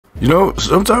You know,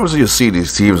 sometimes you see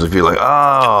these teams and feel like,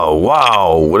 oh,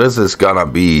 wow, what is this gonna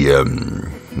be? A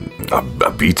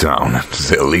beatdown, to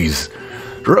say the least.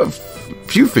 There are a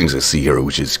few things I see here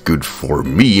which is good for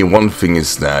me, and one thing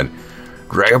is that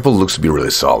Dragapult looks to be really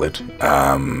solid.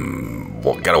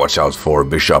 Well, gotta watch out for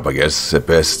Bishop, I guess, at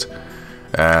best.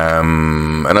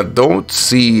 And I don't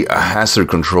see a hazard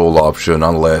control option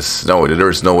unless... No,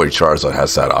 there's no way Charizard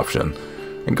has that option.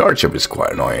 And Garchomp is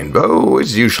quite annoying, though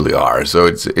it's usually are, so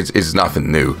it's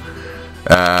nothing new.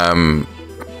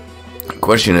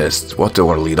 Question is, what do I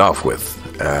want to lead off with?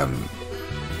 I'm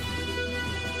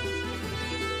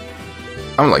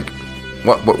like,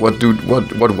 what do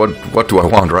I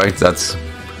want, right? That's...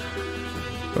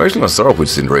 I'm actually gonna start off with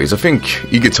Cinderace. I think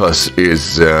Egotus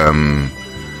is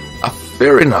a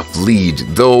fair enough lead,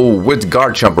 though with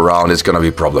Garchomp around it's gonna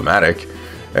be problematic.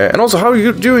 And also, how are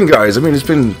you doing, guys? I mean, it's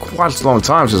been quite a long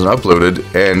time since I uploaded,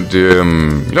 and you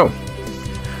know,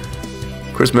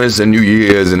 Christmas and New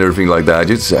Year's and everything like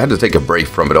that. I had to take a break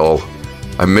from it all.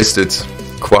 I missed it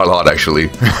quite a lot,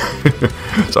 actually.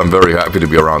 So I'm very happy to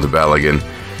be around the battle again.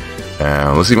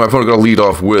 Let's see, my opponent gonna lead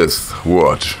off with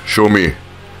what? Show me.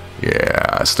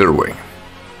 Yeah, Slitherwing.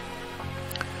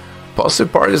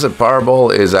 Positive part is that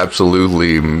Powerball is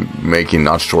absolutely making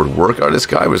not short work out of this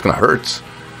guy, but it's gonna hurt.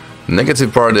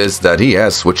 Negative part is that he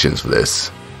has switch-ins for this,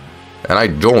 and I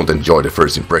don't enjoy the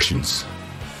first impressions.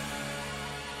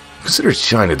 Consider it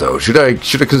shiny though. Should I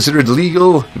consider it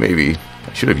legal? Maybe.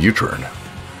 I should have U-turn.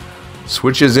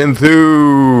 Switches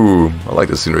into. I like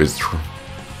the Cinderace.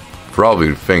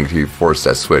 Probably think he forced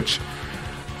that switch.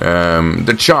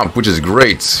 The Chomp, which is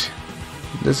great.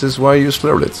 This is why I use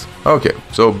Scarlet. Okay,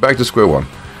 so back to square one.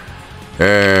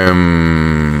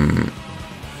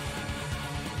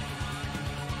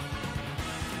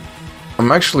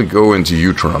 I'm actually going to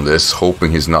U-turn on this,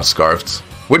 hoping he's not scarfed.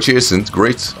 Which he isn't.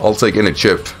 Great. I'll take any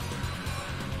chip.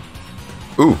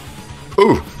 Ooh.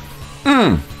 Ooh.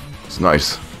 It's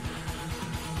nice.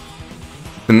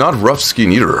 And not rough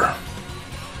skin either.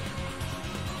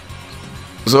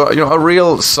 So, you know, a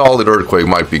real solid Earthquake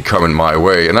might be coming my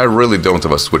way, and I really don't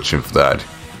have a switch in for that.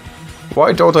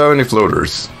 Why don't I have any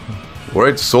floaters?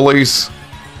 Alright, Solis.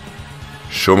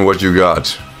 Show me what you got.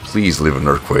 Please leave an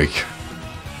Earthquake.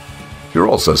 You're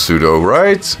also a pseudo,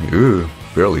 right? Ew,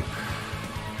 barely.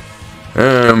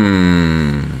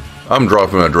 I'm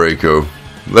dropping my Draco.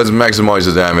 Let's maximize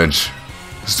the damage.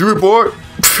 Let's do it, boy!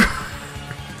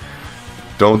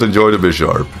 Don't enjoy the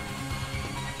Bisharp.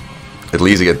 At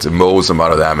least I get the most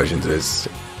amount of damage into this.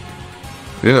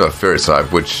 He didn't have a Fairy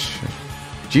type, which...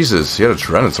 Jesus, he had a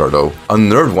Tyranitar though. A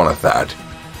nerfed one at that.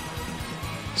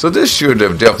 So this should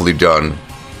have definitely done...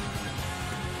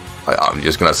 I'm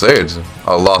just gonna say it,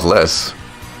 a lot less.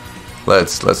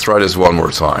 Let's try this one more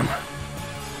time.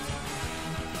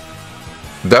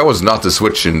 That was not the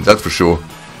switch in, that's for sure.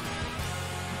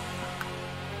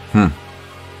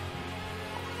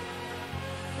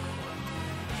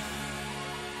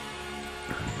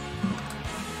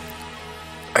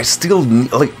 I still,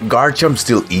 like, Garchomp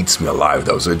still eats me alive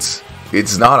though, so it's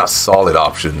not a solid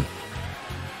option.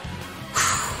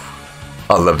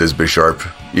 I love this Bisharp,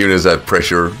 even as that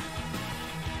pressure.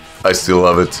 I still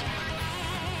love it.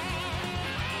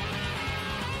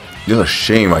 It's a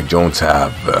shame I don't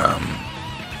have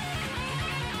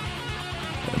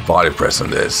body press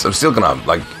on this. I'm still gonna,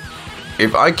 like,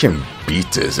 if I can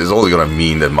beat this, it's only gonna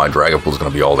mean that my Dragapult is gonna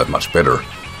be all that much better.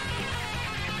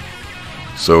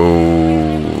 So,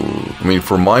 I mean,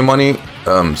 for my money,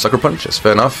 Sucker Punch is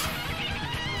fair enough.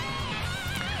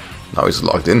 Now he's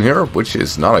locked in here, which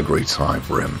is not a great time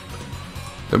for him.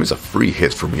 That means a free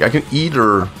hit for me. I can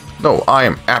either... No, I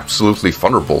am absolutely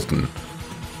Thunderbolting.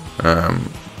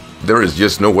 There is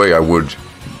just no way I would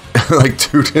like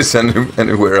do this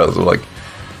anywhere else. Like,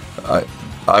 I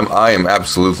am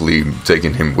absolutely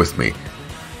taking him with me.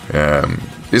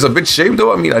 It's a bit shame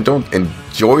though. I mean, I don't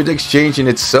enjoy the exchange in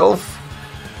itself.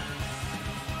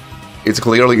 It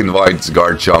clearly invites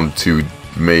Garchomp to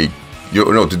make,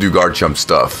 to do Garchomp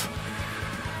stuff.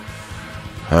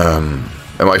 And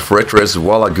my Fortress,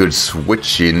 while a good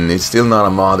switch in, it's still not a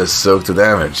mod that's soaked to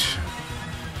damage.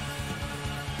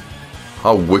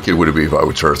 How wicked would it be if I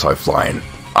would Turtle-type flying?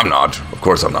 I'm not. Of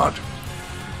course I'm not.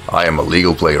 I am a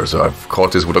legal player, so I've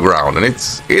caught this with the ground, and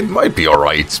it might be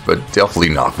alright, but definitely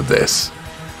not for this.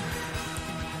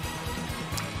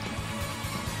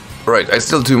 Right, I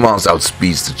still 2 months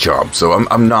outspeeds the Chomp, so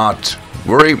I'm not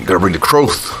worried. I'm gonna bring the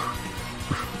Croth.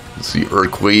 Let's see,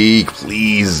 Earthquake,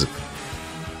 please.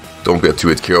 Don't get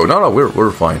 2-hit KO. No,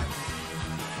 we're fine.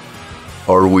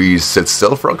 Are we set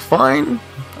Stealth Rock fine?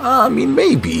 I mean,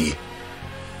 maybe.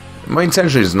 My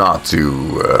intention is not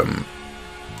to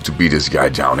to beat this guy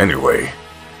down anyway.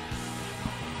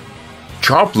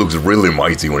 Chomp looks really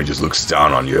mighty when he just looks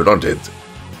down on you, don't it?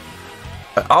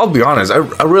 I'll be honest,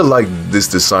 I really like this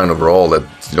design overall, that,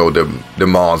 you know, the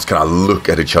mons kind of look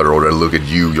at each other, or they look at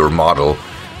you, your model,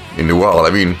 in the world. I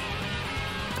mean,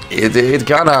 it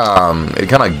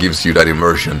kind of gives you that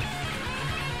immersion.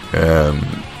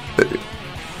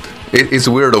 It's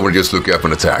weird though when you just look up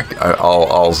and attack.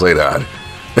 I'll say that.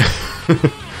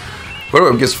 But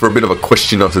I guess for a bit of a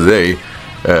question of the day,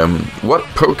 what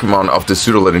Pokemon of the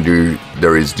pseudo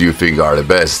legendaries do you think are the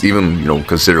best? Even, you know,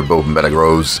 consider both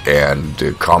Metagross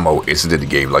and Como isn't in the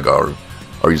game. Like, are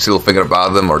you still thinking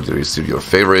about them, or are they still your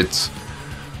favorites?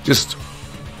 Just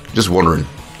wondering.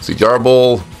 See,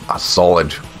 Jarbol, a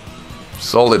solid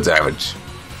damage.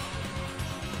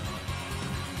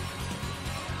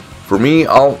 For me,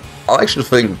 I'll actually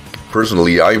think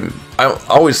personally. I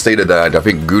always stated that I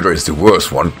think Gudra is the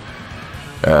worst one.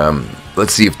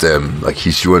 Let's see if like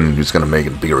Hisuian is gonna make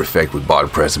a bigger effect with body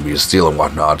press and be a steal and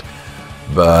whatnot.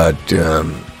 But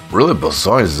really,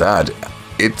 besides that,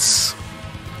 it's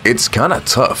kind of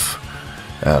tough.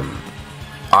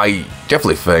 I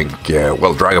definitely think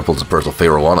well, Dragapult's a personal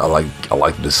favorite one. I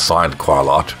like the design quite a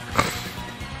lot.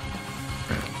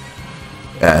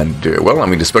 And well, I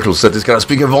mean, the special set is kind of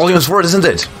speaking volumes for it, isn't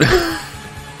it?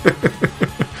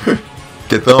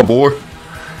 Get that, boy.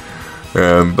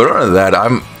 But other than that,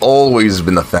 I'm always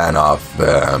been a fan of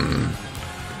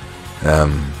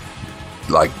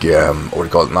like what do you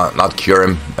call it? Not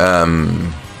Kyurem,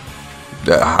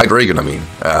 Hydreigon. I mean,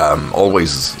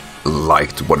 always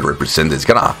liked what it represented. It's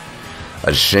kind of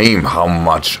a shame how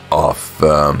much of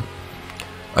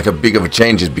like a big of a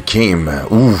change it became.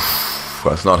 Oof,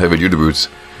 that's not heavy duty boots.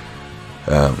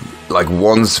 Like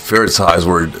once Ferret's eyes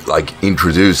were like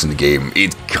introduced in the game,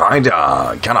 it kind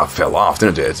of fell off,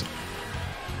 didn't it?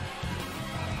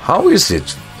 How is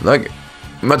it? Like,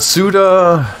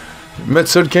 Matsuda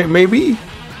maybe?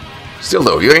 Still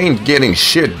though, you ain't getting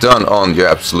shit done on you,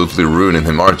 absolutely ruining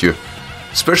him, aren't you?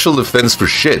 Special defense for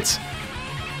shit.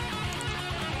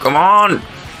 Come on!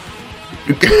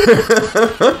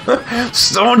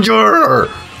 Stonjourer!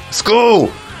 Let's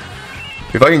go!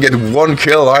 If I can get one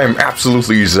kill, I am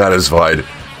absolutely satisfied.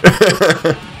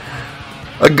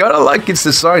 I gotta like its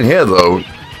design here though.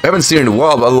 I haven't seen it in a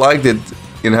while, but I liked it.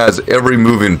 It has every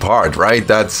moving part, right?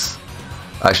 That's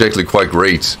actually quite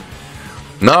great.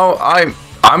 Now,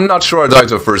 I'm not sure I died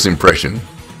to a first impression,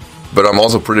 but I'm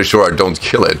also pretty sure I don't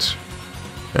kill it.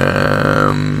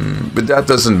 But that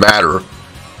doesn't matter.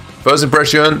 First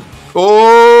impression.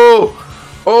 Oh,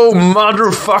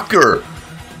 motherfucker!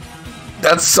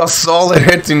 That's a solid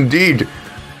hit indeed.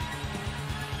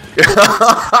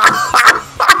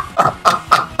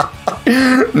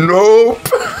 Nope.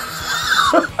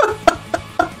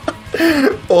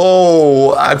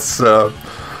 Oh,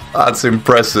 that's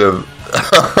impressive.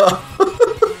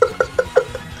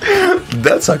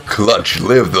 That's a clutch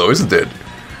live though, isn't it?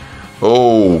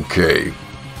 Okay.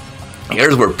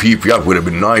 Here's where PP up would have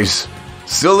been nice.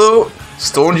 Still though,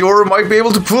 Stonjourer might be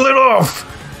able to pull it off.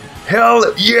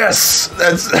 Hell yes!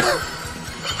 That's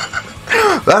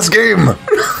game.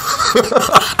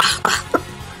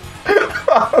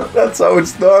 That's how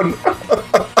it's done.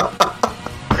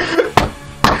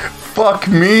 Fuck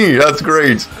me, that's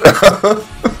great.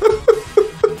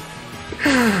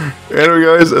 Anyway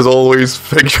guys, as always,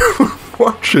 thank you for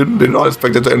watching. Did not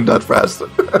expect it to end that fast.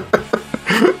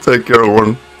 Take care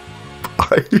everyone.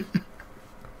 Bye.